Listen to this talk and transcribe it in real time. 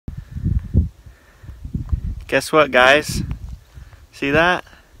Guess what, guys? See that?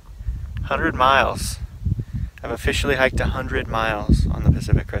 100 miles. I've officially hiked 100 miles on the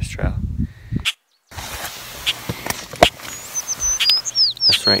Pacific Crest Trail.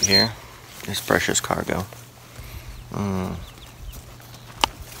 This right here is precious cargo. My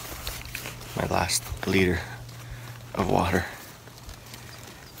last liter of water.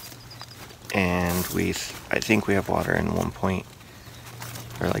 And I think we have water in 2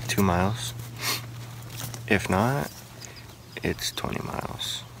 miles. If not, it's 20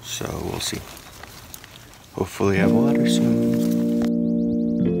 miles. So we'll see. Hopefully I have water soon.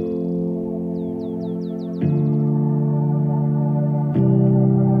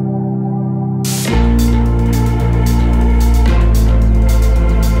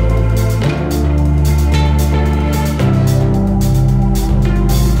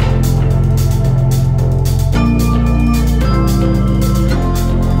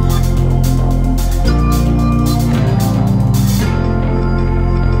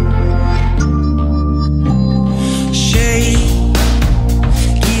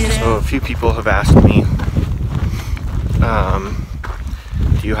 People have asked me,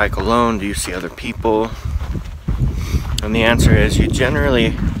 do you hike alone? Do you see other people? And the answer is you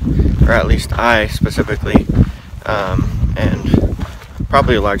generally, or at least I specifically, and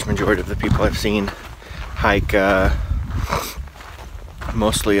probably a large majority of the people I've seen hike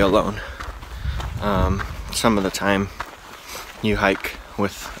mostly alone. Some of the time you hike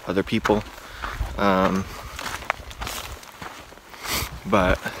with other people,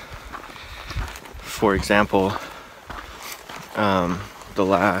 but for example, the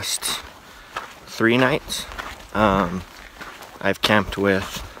last 3 nights, I've camped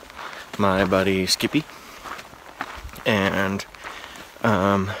with my buddy Skippy, and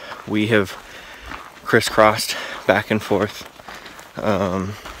we have crisscrossed back and forth.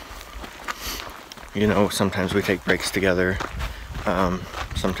 You know, sometimes we take breaks together,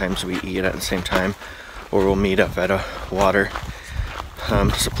 sometimes we eat at the same time, or we'll meet up at a water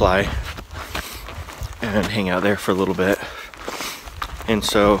supply and hang out there for a little bit. And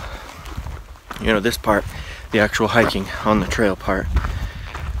so, you know, this part, the actual hiking on the trail part,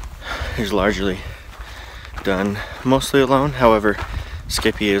 is largely done mostly alone. However,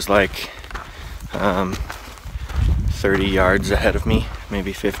 Skippy is like 30 yards ahead of me,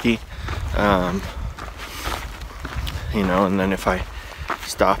 maybe 50. You know, and then if I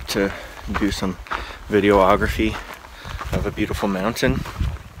stop to do some videography of a beautiful mountain,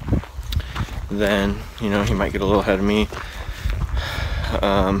 then, you know, he might get a little ahead of me,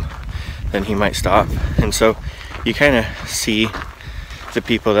 then he might stop. And so you kind of see the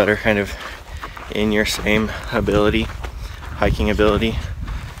people that are kind of in your same ability, hiking ability,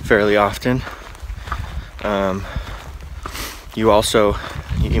 fairly often. You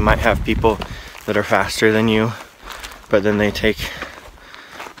might have people that are faster than you, but then they take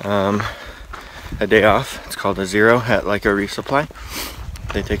a day off. It's called a zero at like a resupply.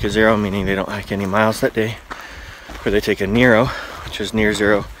 They take a zero, meaning they don't hike any miles that day, or they take a Nero, which is near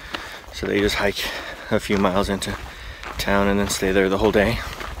zero, so they just hike a few miles into town and then stay there the whole day.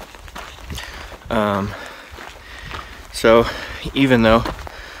 So even though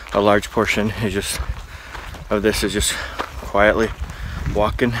a large portion of this is just quietly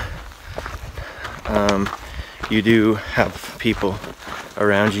walking, you do have people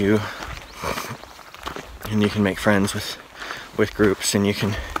around you, and you can make friends with groups, and you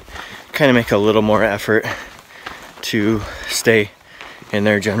can kind of make a little more effort to stay in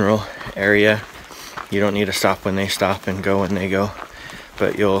their general area. You don't need to stop when they stop and go when they go,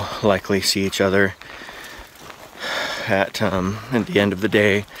 but you'll likely see each other at the end of the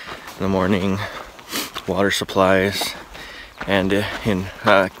day, in the morning, water supplies, and in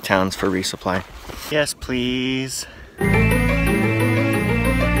towns for resupply. Yes, please.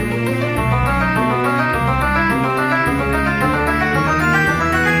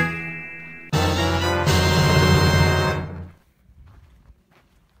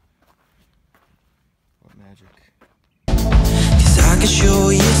 Show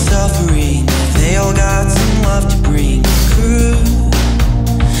you suffering. They all got some love to bring. Crew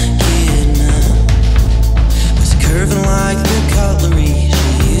kidnap was curving like the cutlery.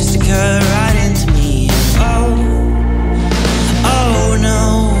 She used to cut right into me. Oh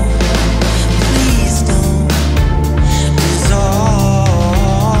no, please don't dissolve.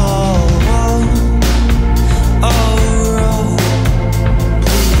 Oh,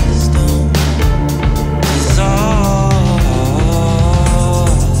 please don't dissolve.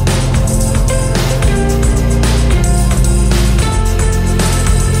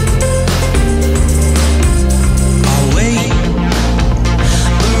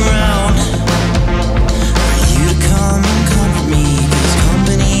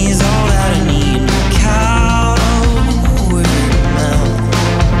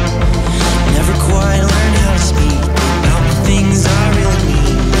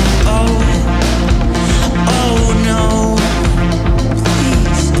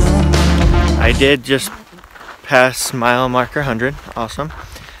 did just pass mile marker 100. Awesome.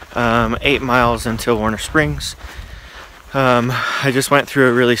 8 miles until Warner Springs. I just went through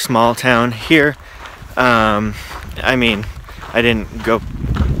a really small town here. I mean, I didn't go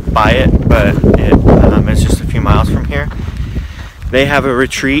by it, but it's just a few miles from here. They have a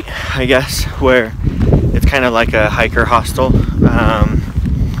retreat, I guess, where it's kind of like a hiker hostel, and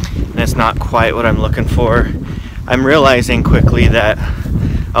it's not quite what I'm looking for. I'm realizing quickly that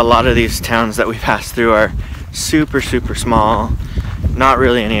a lot of these towns that we pass through are super small, not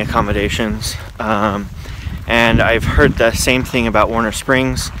really any accommodations, and I've heard the same thing about Warner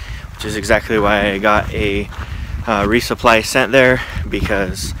Springs, which is exactly why I got a resupply sent there,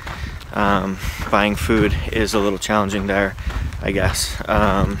 because buying food is a little challenging there, I guess.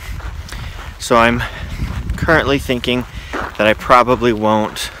 So I'm currently thinking that I probably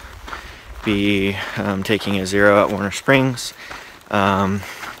won't be taking a zero at Warner Springs.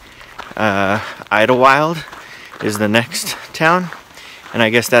 Idlewild is the next town, and I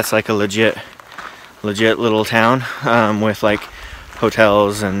guess that's like a legit little town with like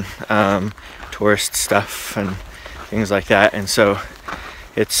hotels and tourist stuff and things like that, and so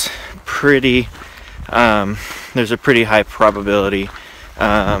it's pretty there's a pretty high probability,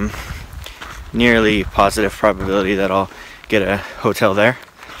 nearly positive probability, that I'll get a hotel there.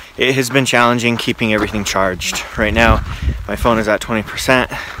 It has been challenging keeping everything charged. Right now my phone is at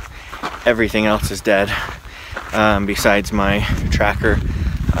 20%, everything else is dead, besides my tracker,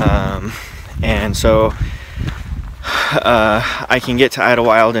 and so I can get to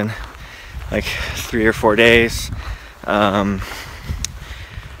Idlewild in like 3 or 4 days.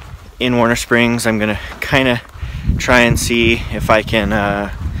 In Warner Springs, I'm gonna kind of try and see if I can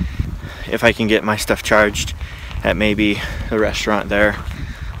get my stuff charged at maybe the restaurant there.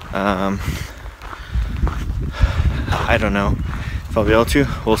 I don't know if I'll be able to.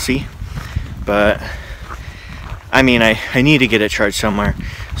 We'll see. But I mean, I need to get it charged somewhere,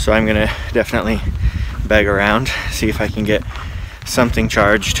 so I'm gonna definitely beg around, see if I can get something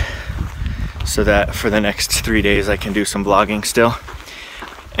charged, so that for the next 3 days I can do some vlogging still.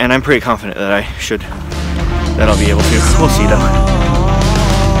 And I'm pretty confident that I'll be able to. We'll see though.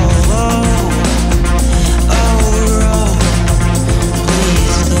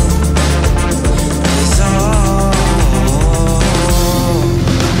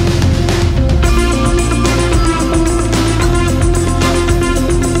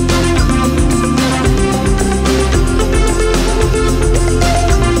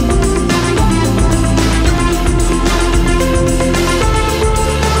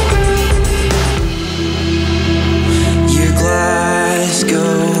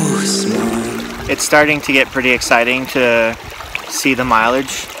 It's starting to get pretty exciting to see the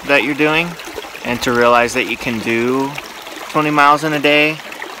mileage that you're doing and to realize that you can do 20 miles in a day,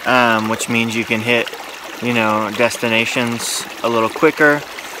 which means you can hit, you know, destinations a little quicker.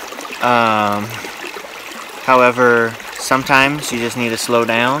 However, sometimes you just need to slow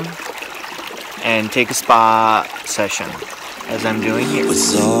down and take a spa session, as I'm doing here.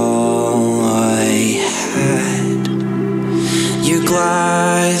 Was all I had. Your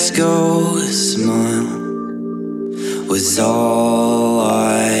Glasgow smile was all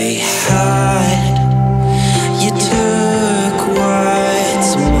I had. You took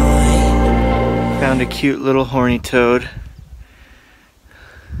what's mine. Found a cute little horny toad.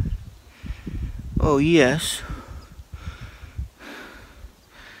 Oh yes.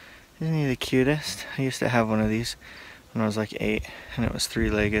 Isn't he the cutest? I used to have one of these when I was like 8, and it was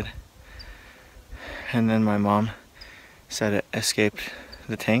 3-legged. And then my mom said it escaped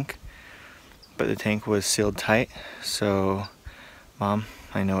the tank, but the tank was sealed tight, so Mom,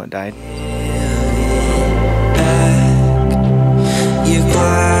 I know it died.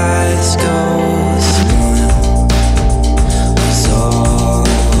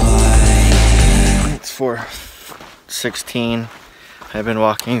 It's 4:16. I've been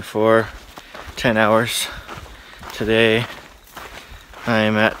walking for 10 hours today.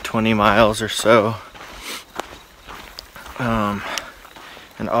 I'm at 20 miles or so.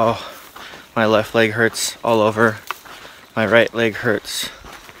 And oh, my left leg hurts all over. My right leg hurts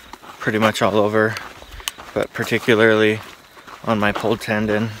pretty much all over, but particularly on my pulled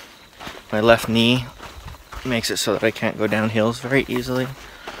tendon. My left knee makes it so that I can't go down hills very easily.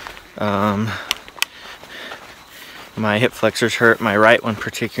 My hip flexors hurt. My right one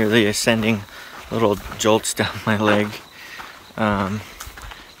particularly is sending little jolts down my leg.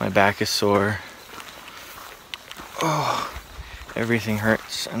 My back is sore. Oh, everything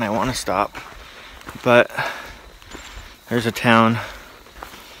hurts and I want to stop, but there's a town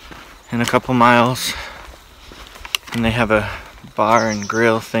in a couple miles and they have a bar and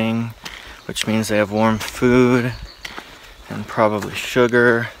grill thing which means they have warm food and probably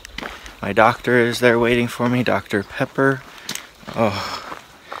sugar. My doctor is there waiting for me, Dr. Pepper. Oh,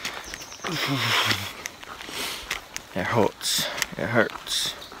 it hurts. It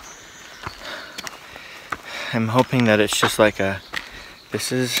hurts. I'm hoping that it's just like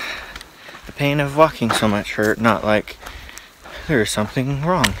this is the pain of walking so much hurt, not like there's something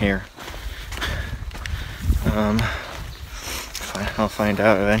wrong here. I'll find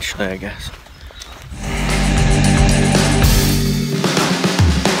out eventually, I guess.